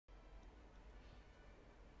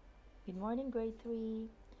Good morning, grade 3.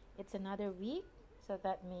 It's another week, so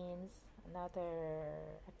that means another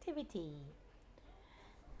activity.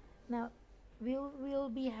 Now, we'll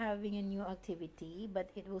be having a new activity, but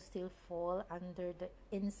it will still fall under the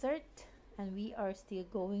insert, and we are still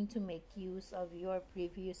going to make use of your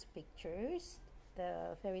previous pictures,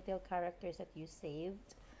 the fairy tale characters that you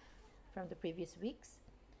saved from the previous weeks.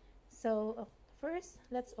 So, first,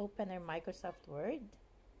 let's open our Microsoft Word.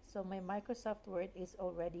 So my Microsoft Word is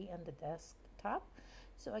already on the desktop.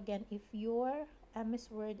 So again, if your MS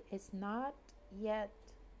Word is not yet,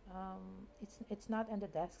 it's not on the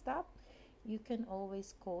desktop, you can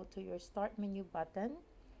always go to your Start menu button,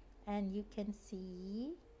 and you can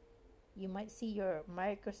see, you might see your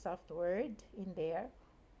Microsoft Word in there,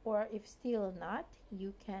 or if still not,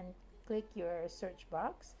 you can click your search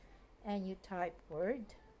box and you type Word,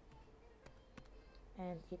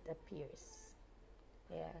 and it appears.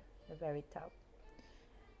 Yeah, the very top.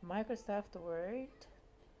 Microsoft Word,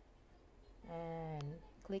 and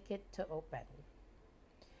click it to open.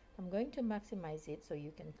 I'm going to maximize it so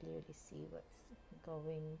you can clearly see what's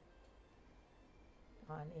going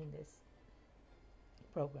on in this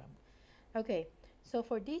program. Okay, so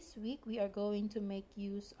for this week we are going to make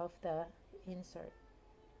use of the insert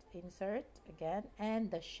again,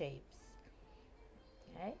 and the shapes.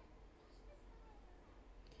 Okay,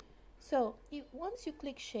 so once you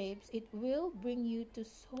click shapes, it will bring you to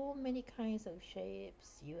so many kinds of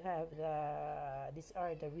shapes. You have these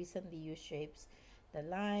are the recently used shapes, the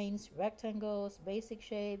lines, rectangles, basic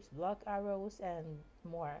shapes, block arrows, and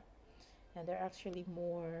more. And there are actually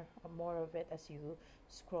more of it as you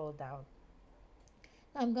scroll down.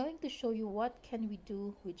 Now I'm going to show you what can we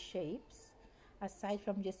do with shapes aside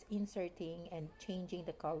from just inserting and changing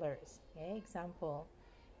the colors. Okay, example,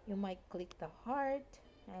 you might click the heart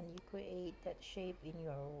and you create that shape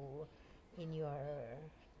in your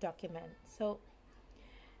document. So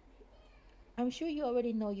I'm sure you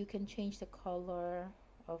already know you can change the color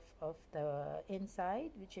of the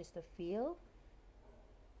inside, which is the fill,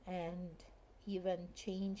 and even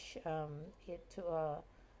change it to a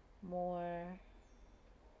more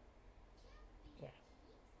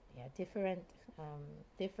different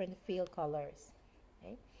fill colors.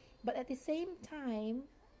 Okay, but at the same time,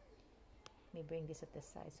 let me bring this at the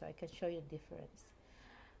side so I can show you the difference.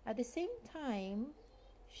 At the same time,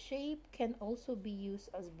 shape can also be used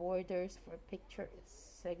as borders for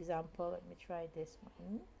pictures. So example, let me try this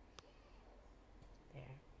one. There.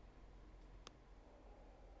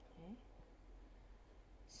 Okay.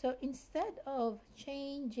 So instead of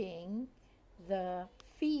changing the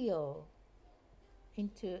feel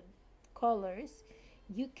into colors,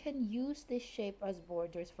 you can use this shape as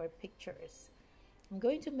borders for pictures. I'm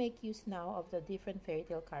going to make use now of the different fairy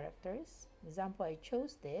tale characters. Example, I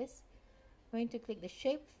chose this. I'm going to click the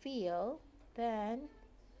shape fill, then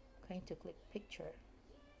I'm going to click picture.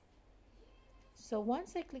 So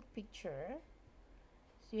once I click picture,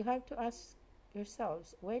 so you have to ask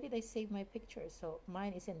yourselves, where did I save my picture? So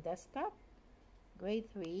mine is in desktop, grade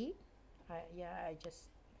 3. I'm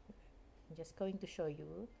just going to show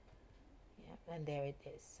you. Yeah, and there it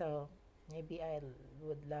is. So maybe I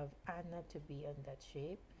would love Anna to be on that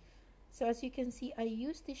shape. So as you can see, I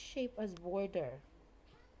use this shape as border,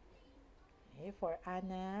 okay, for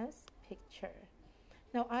Anna's picture.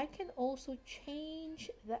 Now I can also change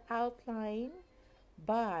the outline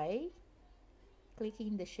by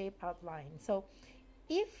clicking the shape outline. So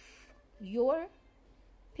if your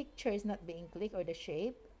picture is not being clicked, or the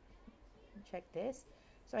shape, check this.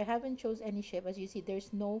 So I haven't chose any shape. As you see,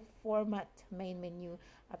 there's no format main menu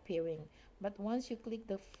appearing. But once you click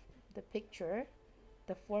the picture,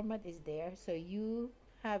 the format is there. So you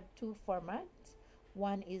have two formats.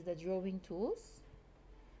 One is the drawing tools,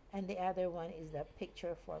 and the other one is the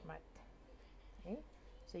picture format. Okay,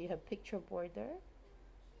 so you have picture border.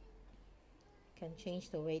 You can change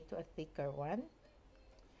the weight to a thicker one.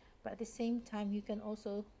 But at the same time, you can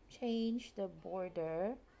also change the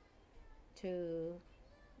border to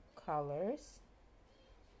colors,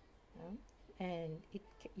 and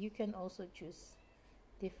you can also choose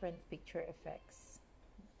different picture effects.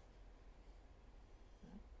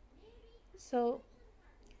 So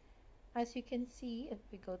as you can see, if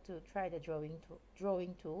we go to try the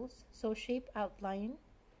drawing tools, so shape outline,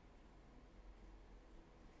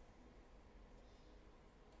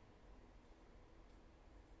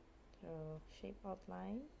 so shape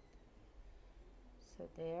outline, so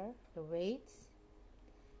there, the weights,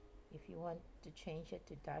 if you want to change it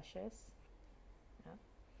to dashes.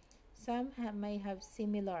 Some may have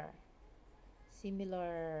similar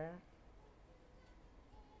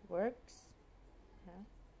works.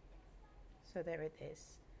 So there it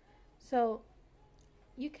is. So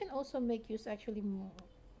you can also make use actually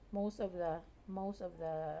most of the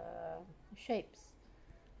shapes.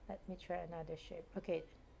 Let me try another shape. Okay,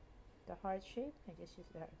 the heart shape. I just use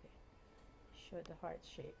that. Okay, show the heart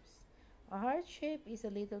shapes. A heart shape is a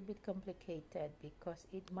little bit complicated because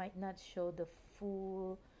it might not show the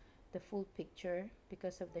full picture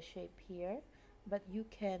because of the shape here, but you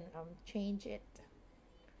can change it.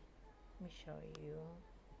 Let me show you.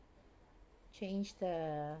 Change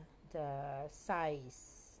the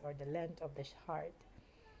size or the length of the heart.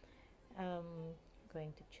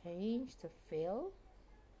 Going to change the fill.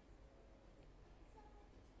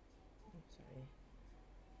 I'm sorry.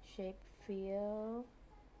 Shape, fill,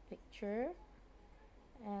 picture,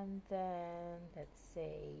 and then let's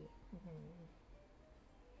say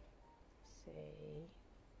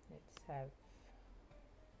let's have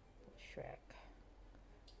Shrek.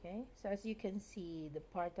 Okay, so as you can see, the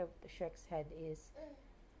part of the Shrek's head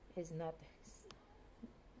is not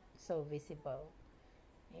so visible.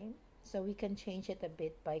 Okay, so we can change it a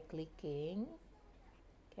bit by clicking.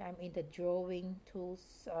 Okay, I'm in the drawing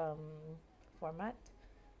tools format.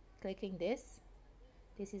 Clicking this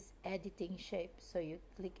is editing shapes. So you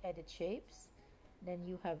click edit shapes, then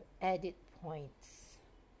you have edit points.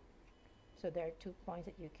 So there are 2 points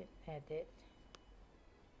that you can edit.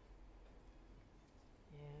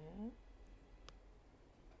 Yeah.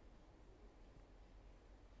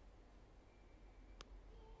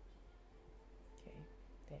 Okay,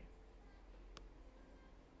 there.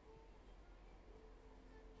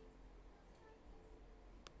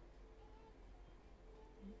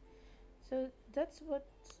 So that's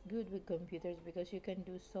what's good with computers, because you can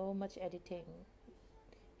do so much editing.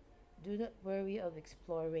 Do not worry of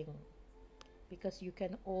exploring, because you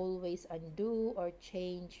can always undo or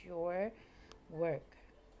change your work.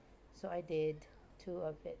 So I did 2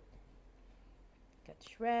 of it. Got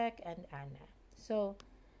Shrek and Anna. So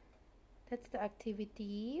that's the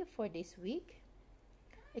activity for this week.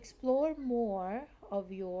 Explore more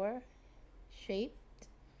of your shape,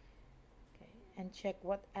 okay, and check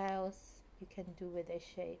what else you can do with the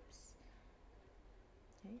shapes.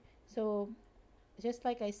 Okay. So just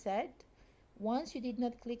like I said, once you did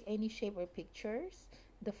not click any shape or pictures,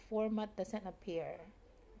 the format doesn't appear.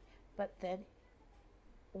 But then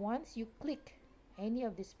once you click any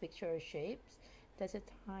of these picture or shapes, that's the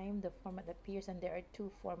time the format appears, and there are 2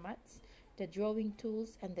 formats, the drawing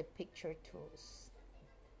tools and the picture tools.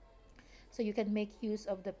 So you can make use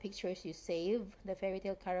of the pictures you save, the fairy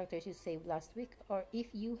tale characters you saved last week, or if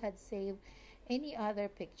you had saved any other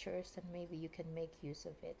pictures, then maybe you can make use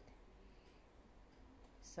of it.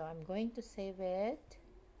 So I'm going to save it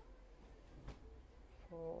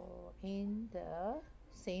in the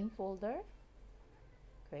same folder,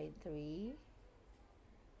 grade 3.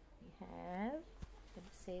 We have,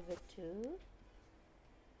 let's save it to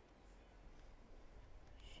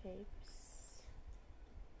shapes,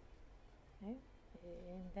 okay,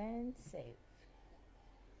 and then save,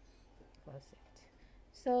 close it.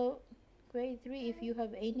 So grade 3, if you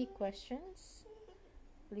have any questions,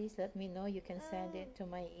 please let me know. You can send it to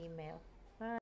my email.